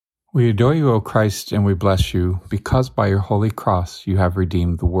We adore you, O Christ, and we bless you, because by your holy cross you have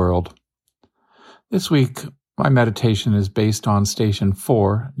redeemed the world. This week, my meditation is based on Station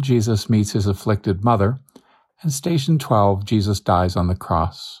 4, Jesus meets his afflicted mother, and Station 12, Jesus dies on the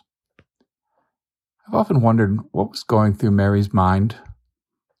cross. I've often wondered what was going through Mary's mind,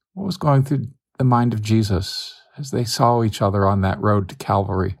 what was going through the mind of Jesus as they saw each other on that road to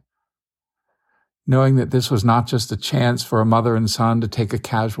Calvary. Knowing that this was not just a chance for a mother and son to take a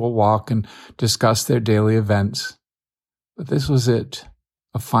casual walk and discuss their daily events, but this was it,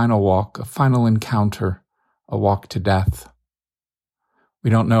 a final walk, a final encounter, a walk to death. We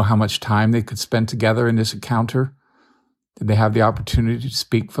don't know how much time they could spend together in this encounter. Did they have the opportunity to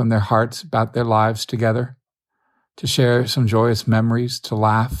speak from their hearts about their lives together, to share some joyous memories, to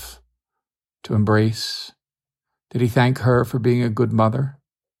laugh, to embrace? Did he thank her for being a good mother?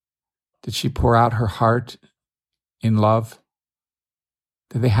 Did she pour out her heart in love?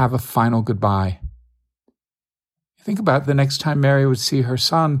 Did they have a final goodbye? Think about the next time Mary would see her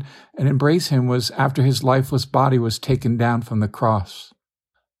son and embrace him was after his lifeless body was taken down from the cross.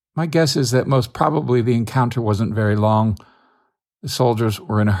 My guess is that most probably the encounter wasn't very long. The soldiers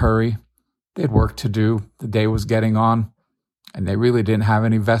were in a hurry. They had work to do. The day was getting on, and they really didn't have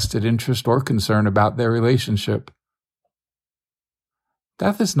any vested interest or concern about their relationship.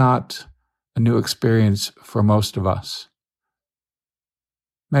 Death is not a new experience for most of us.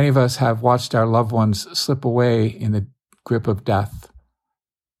 Many of us have watched our loved ones slip away in the grip of death,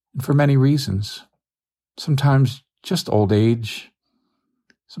 and for many reasons. Sometimes just old age,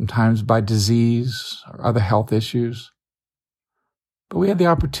 sometimes by disease or other health issues. But we had the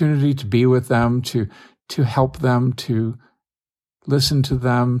opportunity to be with them, to help them, to listen to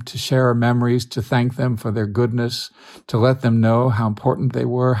them, to share our memories, to thank them for their goodness, to let them know how important they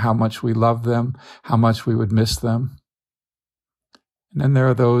were, how much we loved them, how much we would miss them. And then there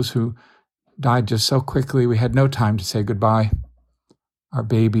are those who died just so quickly we had no time to say goodbye. Our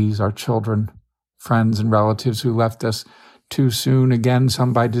babies, our children, friends and relatives who left us too soon, again,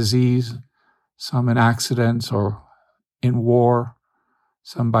 some by disease, some in accidents or in war,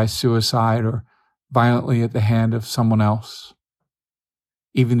 some by suicide or violently at the hand of someone else.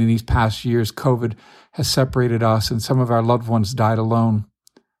 Even in these past years, COVID has separated us and some of our loved ones died alone.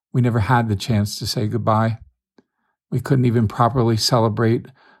 We never had the chance to say goodbye. We couldn't even properly celebrate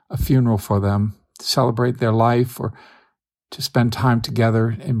a funeral for them, to celebrate their life or to spend time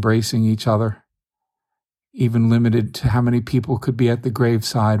together embracing each other, even limited to how many people could be at the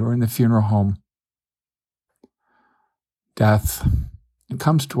graveside or in the funeral home. Death, it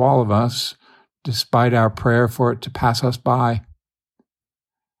comes to all of us, despite our prayer for it to pass us by.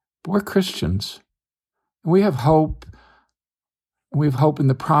 But we're Christians. We have hope. We have hope in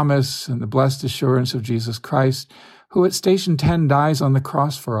the promise and the blessed assurance of Jesus Christ, who at Station 10 dies on the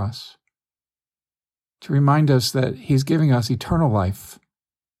cross for us, to remind us that he's giving us eternal life.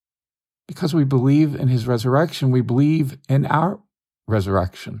 Because we believe in his resurrection, we believe in our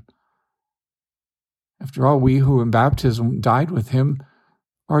resurrection. After all, we who in baptism died with him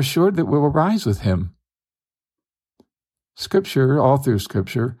are assured that we will rise with him. Scripture, all through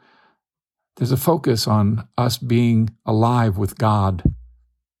Scripture, there's a focus on us being alive with God.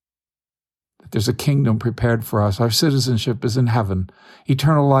 That there's a kingdom prepared for us. Our citizenship is in heaven.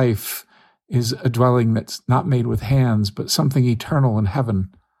 Eternal life is a dwelling that's not made with hands, but something eternal in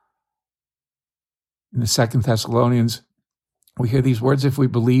heaven. In the 2 Thessalonians, we hear these words, if we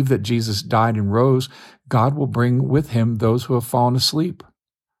believe that Jesus died and rose, God will bring with him those who have fallen asleep.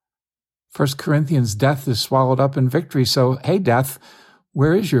 1 Corinthians, death is swallowed up in victory. So, hey, death,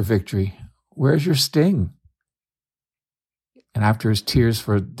 where is your victory? Where is your sting? And after his tears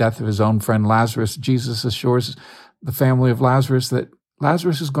for the death of his own friend Lazarus, Jesus assures the family of Lazarus that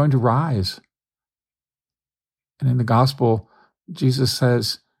Lazarus is going to rise. And in the gospel, Jesus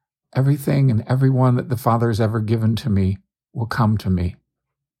says, everything and everyone that the Father has ever given to me will come to me.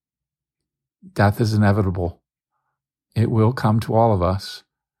 Death is inevitable. It will come to all of us.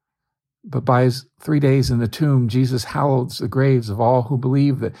 But by his 3 days in the tomb, Jesus hallows the graves of all who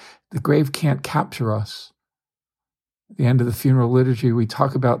believe that the grave can't capture us. At the end of the funeral liturgy, we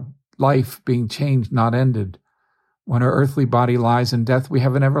talk about life being changed, not ended. When our earthly body lies in death, we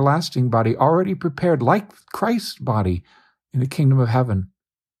have an everlasting body already prepared, like Christ's body, in the kingdom of heaven.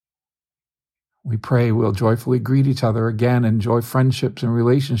 We pray we'll joyfully greet each other again, enjoy friendships and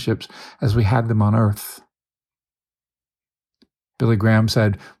relationships as we had them on earth. Billy Graham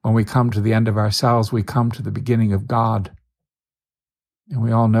said, when we come to the end of ourselves, we come to the beginning of God. And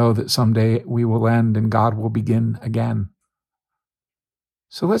we all know that someday we will end and God will begin again.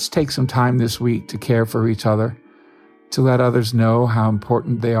 So let's take some time this week to care for each other, to let others know how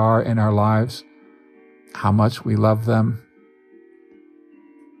important they are in our lives, how much we love them.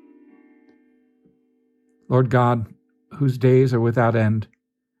 Lord God, whose days are without end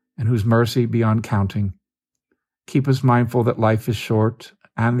and whose mercy beyond counting, keep us mindful that life is short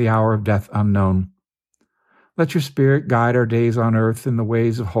and the hour of death unknown. Let your Spirit guide our days on earth in the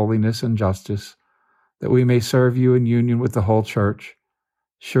ways of holiness and justice, that we may serve you in union with the whole Church,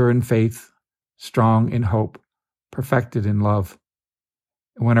 sure in faith, strong in hope, perfected in love.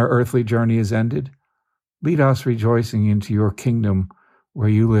 And when our earthly journey is ended, lead us rejoicing into your kingdom where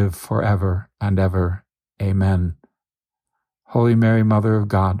you live forever and ever. Amen. Holy Mary, Mother of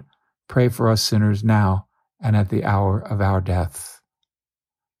God, pray for us sinners now and at the hour of our death.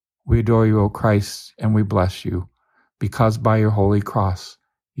 We adore you, O Christ, and we bless you, because by your holy cross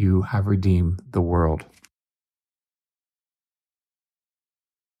you have redeemed the world.